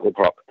domestic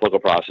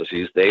political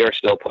processes. They are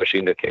still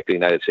pushing to kick the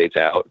United States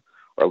out,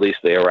 or at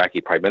least the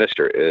Iraqi prime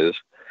minister is.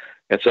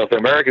 And so if the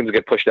Americans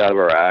get pushed out of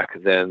Iraq,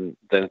 then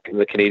the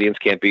Canadians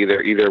can't be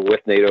there either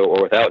with NATO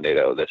or without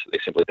NATO. They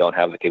simply don't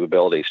have the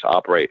capabilities to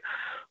operate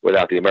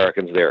without the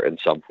Americans there in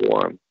some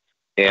form.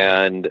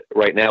 And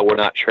right now we're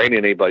not training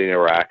anybody in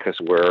Iraq because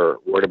we're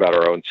worried about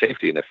our own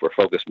safety. And if we're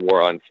focused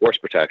more on force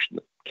protection,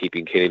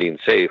 keeping Canadians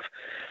safe,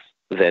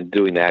 than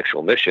doing the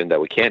actual mission, that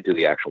we can't do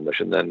the actual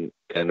mission, then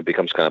it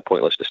becomes kind of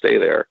pointless to stay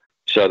there.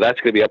 So that's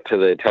going to be up to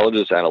the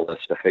intelligence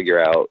analysts to figure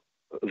out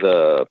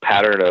the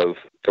pattern of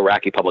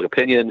Iraqi public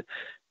opinion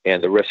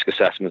and the risk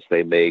assessments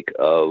they make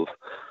of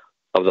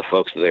the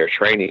folks that they're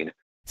training.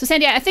 So,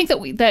 Sandy, I think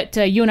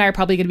that you and I are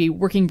probably going to be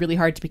working really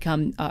hard to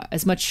become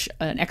as much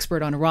an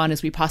expert on Iran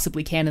as we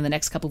possibly can in the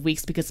next couple of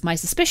weeks, because my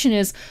suspicion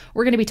is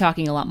we're going to be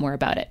talking a lot more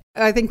about it.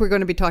 I think we're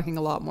going to be talking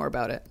a lot more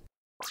about it.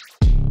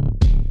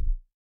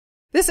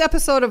 This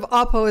episode of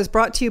Oppo is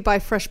brought to you by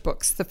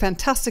FreshBooks, the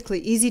fantastically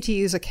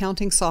easy-to-use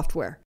accounting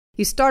software.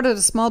 You started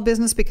a small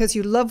business because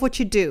you love what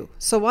you do,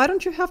 so why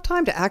don't you have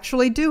time to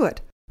actually do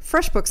it?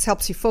 FreshBooks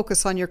helps you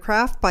focus on your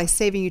craft by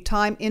saving you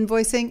time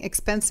invoicing,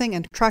 expensing,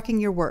 and tracking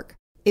your work.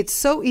 It's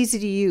so easy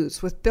to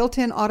use with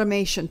built-in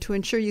automation to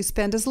ensure you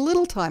spend as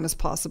little time as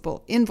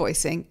possible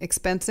invoicing,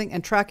 expensing,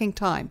 and tracking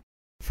time.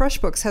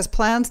 FreshBooks has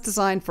plans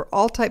designed for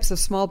all types of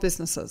small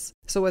businesses,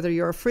 so whether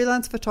you're a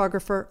freelance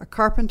photographer, a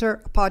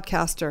carpenter, a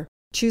podcaster,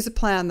 choose a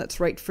plan that's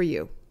right for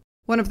you.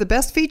 One of the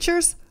best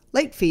features?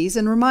 Late fees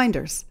and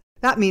reminders.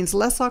 That means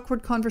less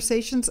awkward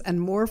conversations and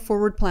more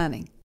forward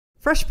planning.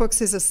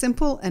 FreshBooks is a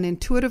simple and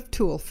intuitive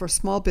tool for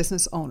small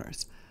business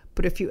owners.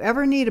 But if you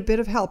ever need a bit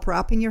of help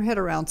wrapping your head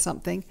around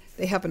something,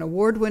 they have an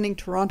award-winning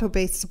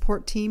Toronto-based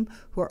support team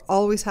who are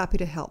always happy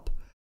to help.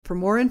 For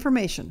more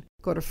information,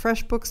 go to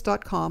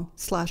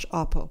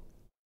freshbooks.com/oppo.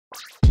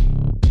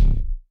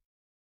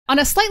 On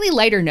a slightly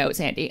lighter note,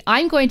 Sandy,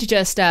 I'm going to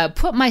just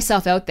put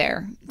myself out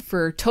there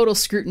for total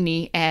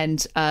scrutiny and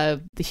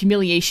the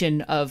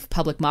humiliation of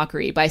public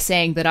mockery by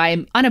saying that I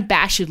am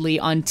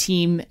unabashedly on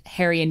Team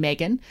Harry and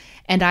Meghan,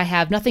 and I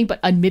have nothing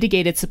but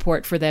unmitigated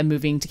support for them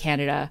moving to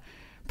Canada,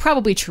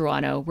 probably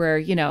Toronto,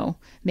 where,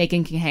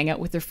 Meghan can hang out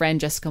with her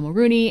friend Jessica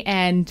Mulrooney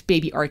and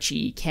baby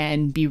Archie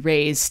can be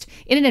raised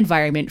in an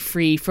environment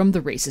free from the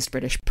racist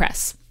British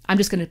press. I'm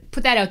just going to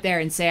put that out there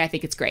and say I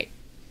think it's great.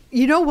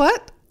 You know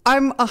what?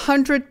 I'm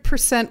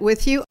 100%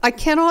 with you. I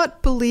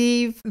cannot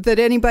believe that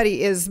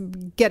anybody is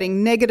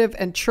getting negative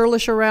and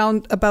churlish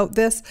around about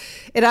this.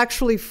 It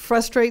actually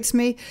frustrates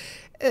me.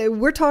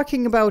 We're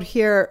talking about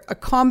here a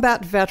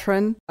combat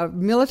veteran, a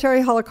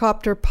military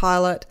helicopter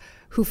pilot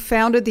who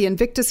founded the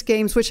Invictus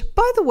Games, which,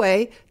 by the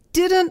way,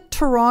 didn't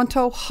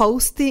Toronto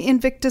host the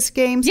Invictus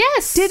Games?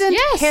 Yes. Didn't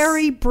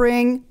Harry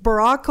bring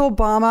Barack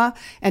Obama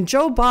and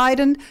Joe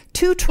Biden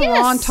to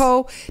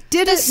Toronto?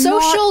 Yes. The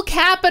social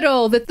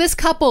capital that this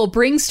couple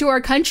brings to our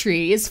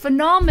country is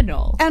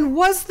phenomenal. And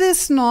was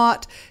this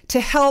not to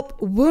help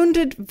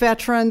wounded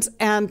veterans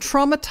and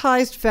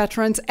traumatized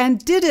veterans?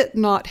 And did it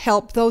not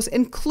help those,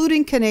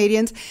 including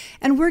Canadians?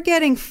 And we're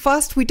getting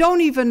fussed. We don't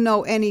even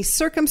know any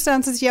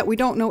circumstances yet. We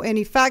don't know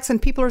any facts.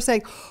 And people are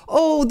saying,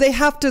 oh, they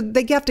have to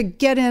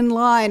get in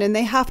line and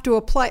they have to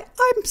apply.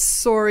 I'm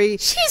sorry.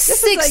 She's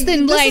sixth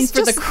in line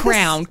for the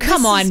crown.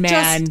 Come on,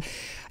 man.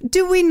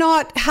 Do we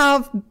not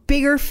have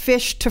bigger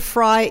fish to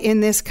fry in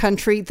this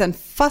country than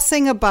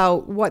fussing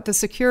about what the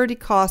security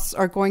costs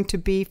are going to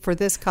be for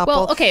this couple?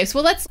 Well, okay,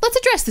 so let's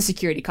address the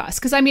security costs,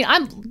 because I mean,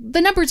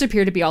 the numbers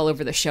appear to be all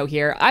over the show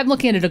here. I'm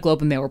looking at a Globe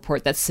and Mail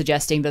report that's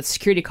suggesting that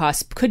security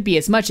costs could be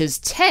as much as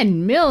 $10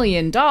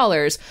 million,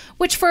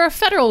 which for a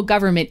federal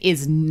government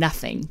is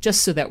nothing,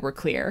 just so that we're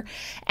clear.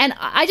 And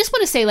I just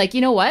want to say, like, you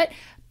know what?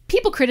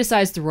 People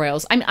criticize the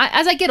royals. I mean,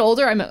 as I get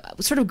older, I'm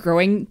sort of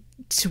growing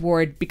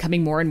toward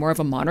becoming more and more of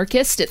a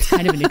monarchist. It's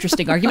kind of an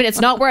interesting argument.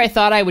 It's not where I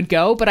thought I would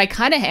go, but I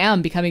kind of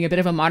am becoming a bit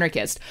of a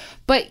monarchist.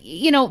 But,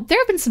 you know, there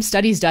have been some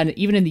studies done,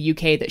 even in the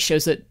UK, that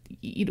shows that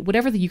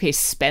whatever the UK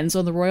spends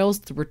on the royals,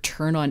 the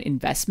return on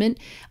investment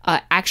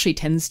actually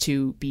tends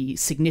to be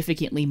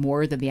significantly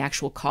more than the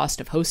actual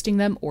cost of hosting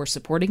them or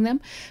supporting them.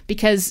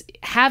 Because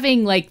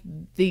having like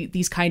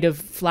these kind of,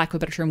 for lack of a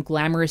better term,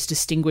 glamorous,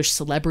 distinguished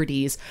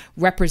celebrities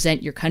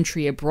represent your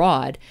country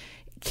abroad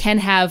can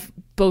have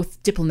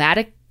both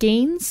diplomatic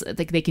gains,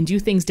 like they can do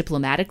things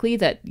diplomatically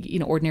that, you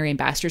know, ordinary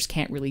ambassadors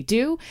can't really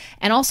do,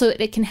 and also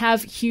it can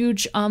have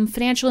huge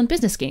financial and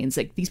business gains.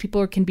 Like these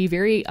people can be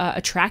very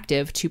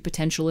attractive to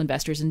potential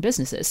investors and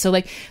businesses. So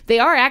like they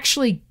are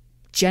actually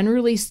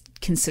generally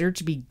considered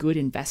to be good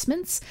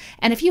investments.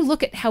 And if you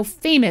look at how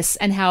famous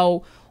and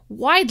how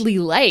widely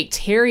liked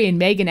Harry and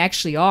Meghan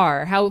actually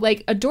are, how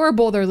like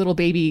adorable their little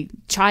baby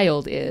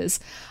child is,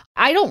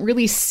 I don't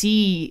really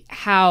see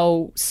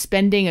how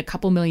spending a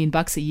couple $1 million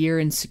a year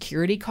in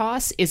security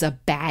costs is a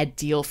bad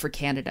deal for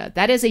Canada.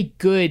 That is a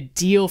good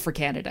deal for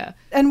Canada.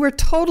 And we're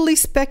totally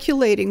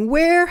speculating.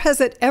 Where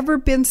has it ever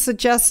been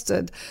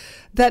suggested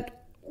that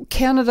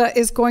Canada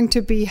is going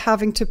to be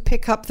having to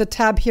pick up the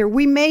tab here?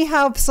 We may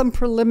have some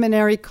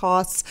preliminary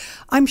costs.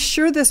 I'm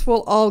sure this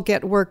will all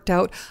get worked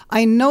out.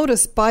 I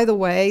noticed, by the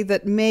way,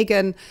 that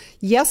Meghan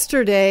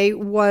yesterday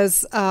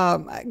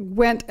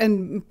went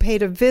and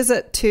paid a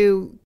visit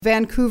to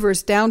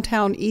Vancouver's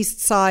downtown east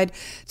side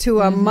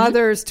to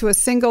a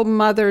single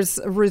mother's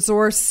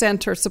resource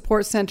center,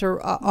 support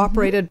center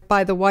operated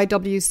by the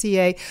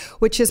YWCA,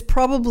 which is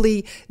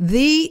probably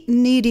the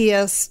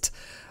neediest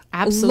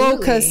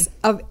locus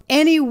of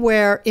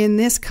anywhere in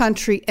this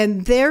country.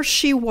 And there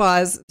she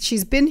was.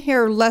 She's been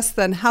here less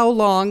than how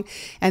long?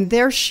 And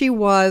there she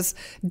was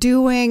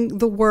doing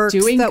the work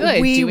doing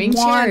want.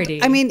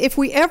 Charity. I mean, if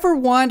we ever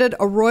wanted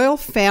a royal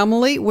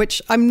family, which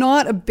I'm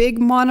not a big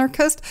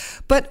monarchist,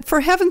 but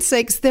for heaven's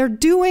sakes, they're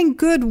doing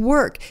good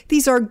work.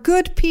 These are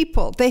good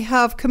people. They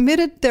have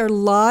committed their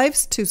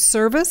lives to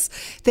service.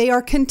 They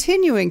are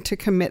continuing to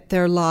commit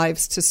their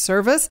lives to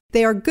service.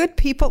 They are good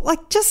people. Like,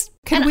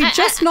 can we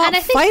not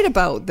fight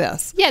about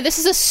this? Yeah, this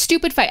is a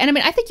stupid fight. And I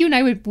mean, I think you and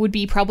I would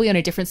be probably on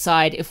a different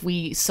side if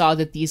we saw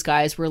that these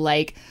guys were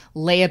like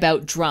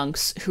layabout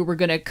drunks who were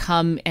going to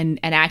come and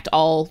act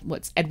all,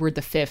 what's Edward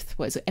V?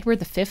 Was it Edward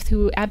V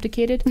who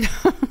abdicated?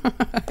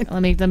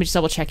 let me just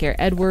double check here.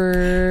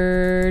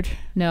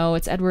 No,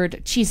 it's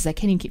Edward. Jesus, I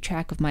can't even keep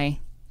track of my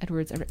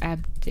Edward's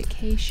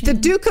abdication. The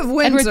Duke of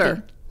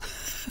Windsor.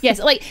 Yes,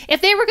 like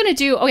if they were going to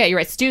do, oh yeah, you're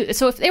right.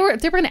 So if they were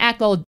going to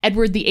act all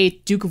Edward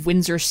VIII, Duke of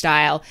Windsor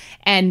style,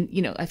 and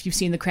you know, if you've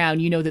seen The Crown,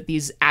 you know that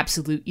these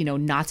absolute, you know,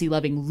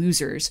 Nazi-loving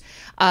losers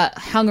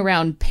hung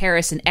around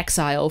Paris in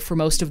exile for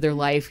most of their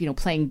life, you know,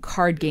 playing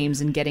card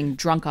games and getting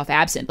drunk off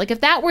absinthe. Like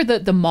if that were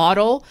the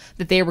model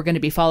that they were going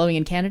to be following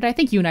in Canada, I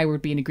think you and I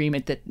would be in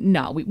agreement that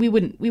no, we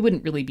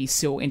wouldn't really be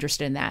so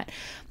interested in that.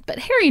 But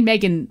Harry and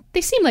Meghan,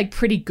 they seem like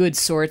pretty good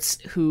sorts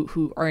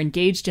who are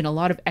engaged in a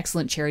lot of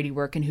excellent charity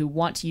work and who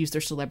want to use their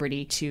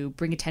celebrity to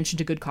bring attention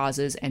to good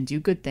causes and do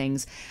good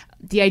things.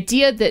 The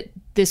idea that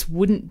this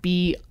wouldn't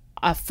be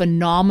a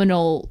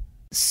phenomenal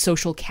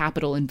social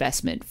capital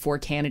investment for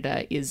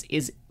Canada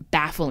is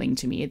baffling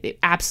to me. It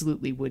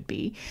absolutely would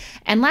be.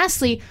 And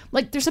lastly,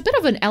 like there's a bit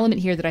of an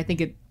element here that I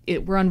think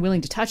we're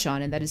unwilling to touch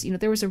on, and that is, you know,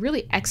 there was a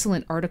really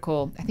excellent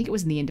article, I think it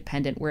was in The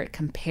Independent, where it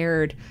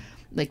compared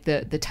like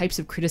the types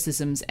of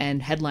criticisms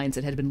and headlines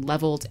that had been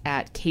leveled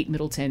at Kate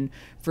Middleton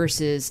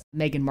versus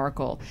Meghan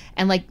Markle.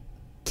 And like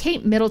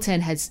Kate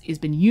Middleton has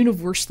been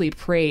universally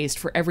praised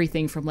for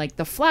everything from like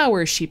the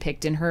flowers she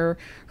picked in her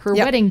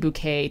wedding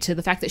bouquet to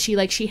the fact that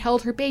she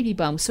held her baby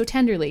bump so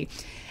tenderly.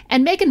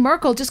 And Meghan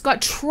Markle just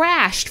got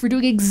trashed for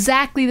doing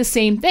exactly the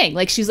same thing.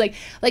 Like she's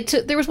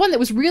there was one that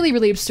was really,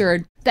 really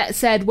absurd that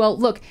said, well,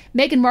 look,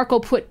 Meghan Markle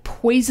put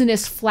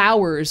poisonous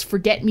flowers,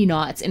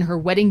 forget-me-nots, in her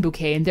wedding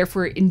bouquet and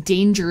therefore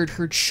endangered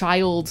her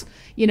child,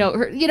 you know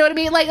what I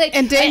mean? Like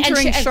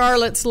endangering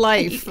Charlotte's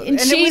life.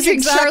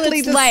 Endangering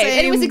Charlotte's life.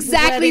 And it was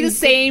exactly the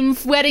same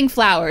wedding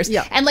flowers.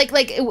 Yeah. And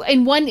like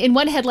in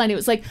one headline, it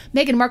was like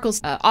Meghan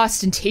Markle's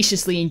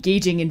ostentatiously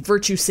engaging in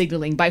virtue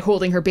signaling by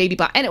holding her baby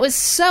bump. And it was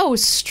so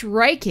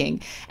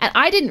striking. And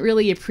I didn't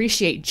really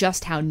appreciate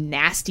just how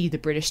nasty the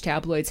British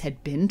tabloids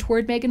had been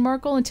toward Meghan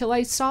Markle until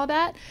I saw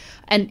that.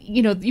 And,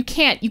 you know, you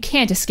can't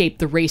escape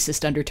the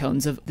racist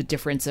undertones of the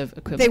difference of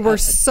equivalent. They were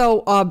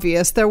so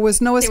obvious. There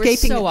was no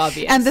escaping. They were so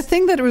obvious. And the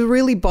thing that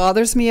really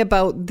bothers me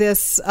about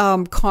this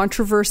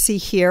controversy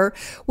here,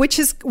 which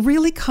is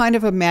really kind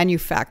of a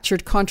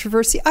manufactured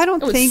controversy, I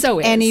don't think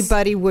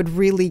anybody would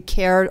really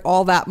care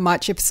all that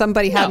much if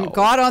somebody hadn't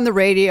got on the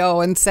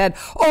radio and said,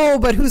 oh,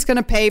 but who's going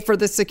to pay for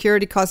the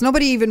security costs?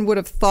 Nobody even would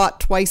have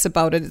thought twice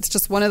about it. It's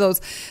just one of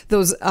those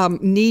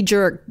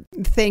knee-jerk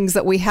things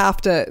that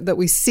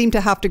we seem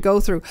to have to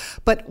go through.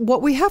 But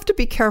what we have to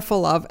be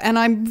careful of, and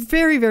I'm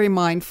very, very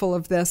mindful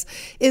of this,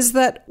 is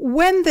that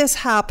when this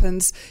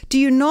happens, do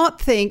you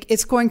not think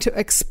it's going to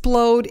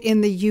explode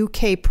in the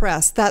UK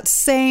press? That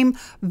same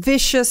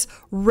vicious,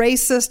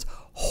 racist,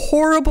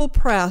 horrible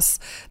press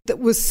that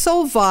was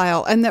so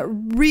vile and that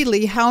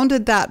really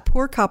hounded that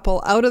poor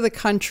couple out of the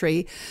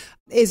country,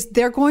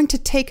 they're going to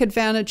take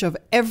advantage of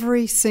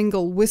every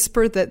single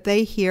whisper that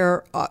they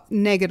hear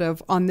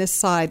negative on this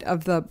side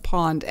of the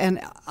pond. And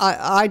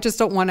I just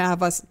don't want to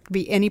have us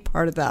be any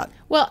part of that.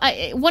 Well,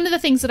 one of the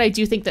things that I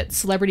do think that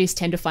celebrities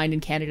tend to find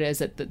in Canada is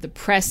that the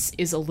press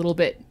is a little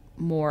bit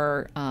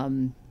more...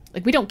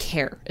 like we don't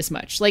care as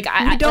much. Like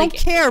we don't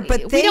care,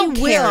 but they don't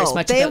will. Care as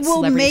much they about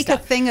will make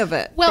stuff. A thing of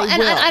it. Well,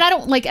 and I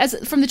don't like, as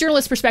from the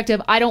journalist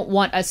perspective, I don't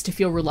want us to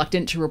feel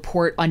reluctant to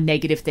report on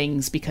negative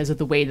things because of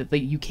the way that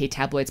the UK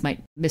tabloids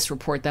might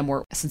misreport them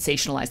or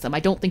sensationalize them. I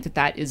don't think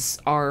that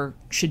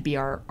should be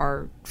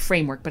our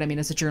framework. But I mean,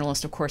 as a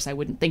journalist, of course, I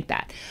wouldn't think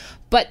that.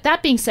 But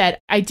that being said,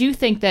 I do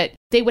think that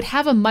they would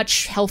have a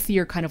much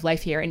healthier kind of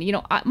life here. And, you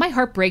know, my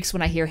heart breaks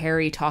when I hear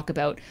Harry talk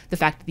about the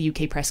fact that the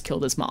UK press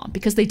killed his mom,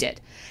 because they did.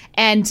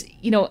 And,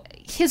 you know,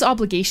 his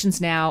obligations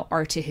now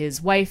are to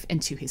his wife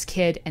and to his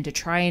kid, and to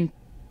try and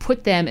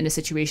put them in a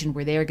situation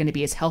where they are going to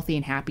be as healthy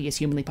and happy as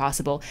humanly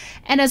possible.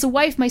 And as a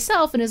wife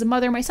myself and as a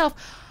mother myself,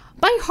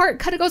 my heart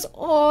kind of goes,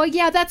 oh,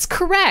 yeah, that's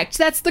correct.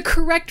 That's the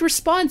correct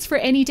response for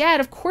any dad.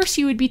 Of course,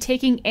 you would be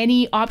taking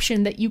any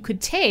option that you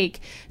could take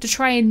to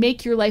try and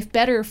make your life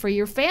better for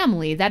your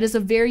family. That is a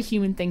very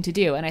human thing to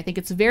do. And I think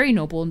it's very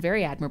noble and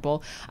very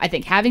admirable. I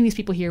think having these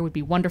people here would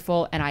be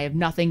wonderful. And I have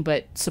nothing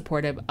but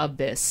supportive of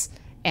this.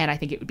 And I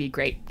think it would be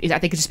great. I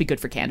think it'd just be good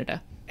for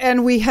Canada.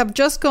 And we have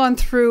just gone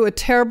through a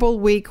terrible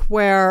week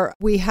where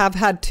we have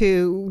had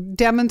to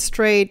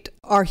demonstrate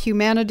our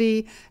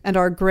humanity and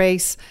our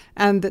grace,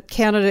 and that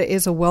Canada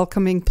is a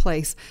welcoming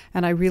place.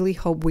 And I really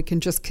hope we can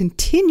just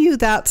continue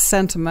that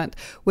sentiment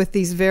with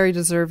these very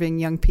deserving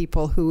young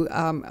people who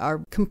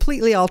are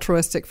completely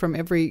altruistic from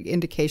every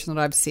indication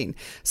that I've seen.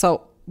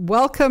 So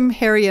welcome,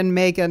 Harry and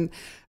Meghan.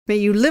 May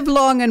you live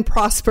long and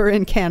prosper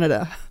in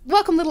Canada.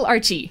 Welcome, little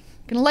Archie.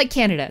 Gonna like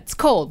Canada. It's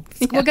cold.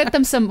 We'll get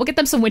them some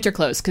winter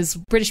clothes, because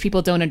British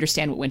people don't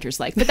understand what winter's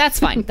like. But that's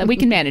fine. That we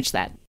can manage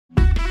that.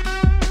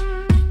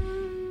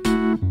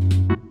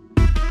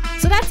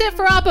 So that's it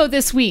for Oppo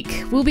this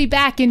week. We'll be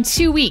back in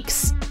 2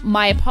 weeks.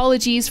 My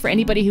apologies for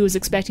anybody who was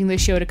expecting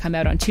this show to come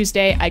out on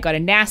Tuesday. I got a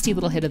nasty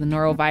little hit of the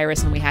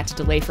norovirus and we had to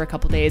delay for a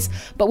couple days.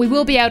 But we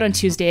will be out on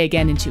Tuesday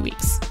again in 2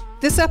 weeks.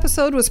 This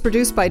episode was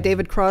produced by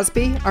David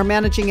Crosby. Our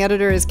managing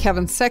editor is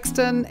Kevin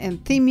Sexton,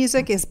 and theme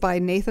music is by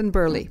Nathan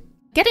Burley.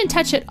 Get in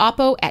touch at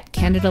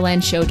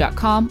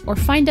oppo@canadalandshow.com or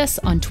find us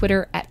on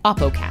Twitter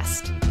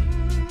 @oppocast.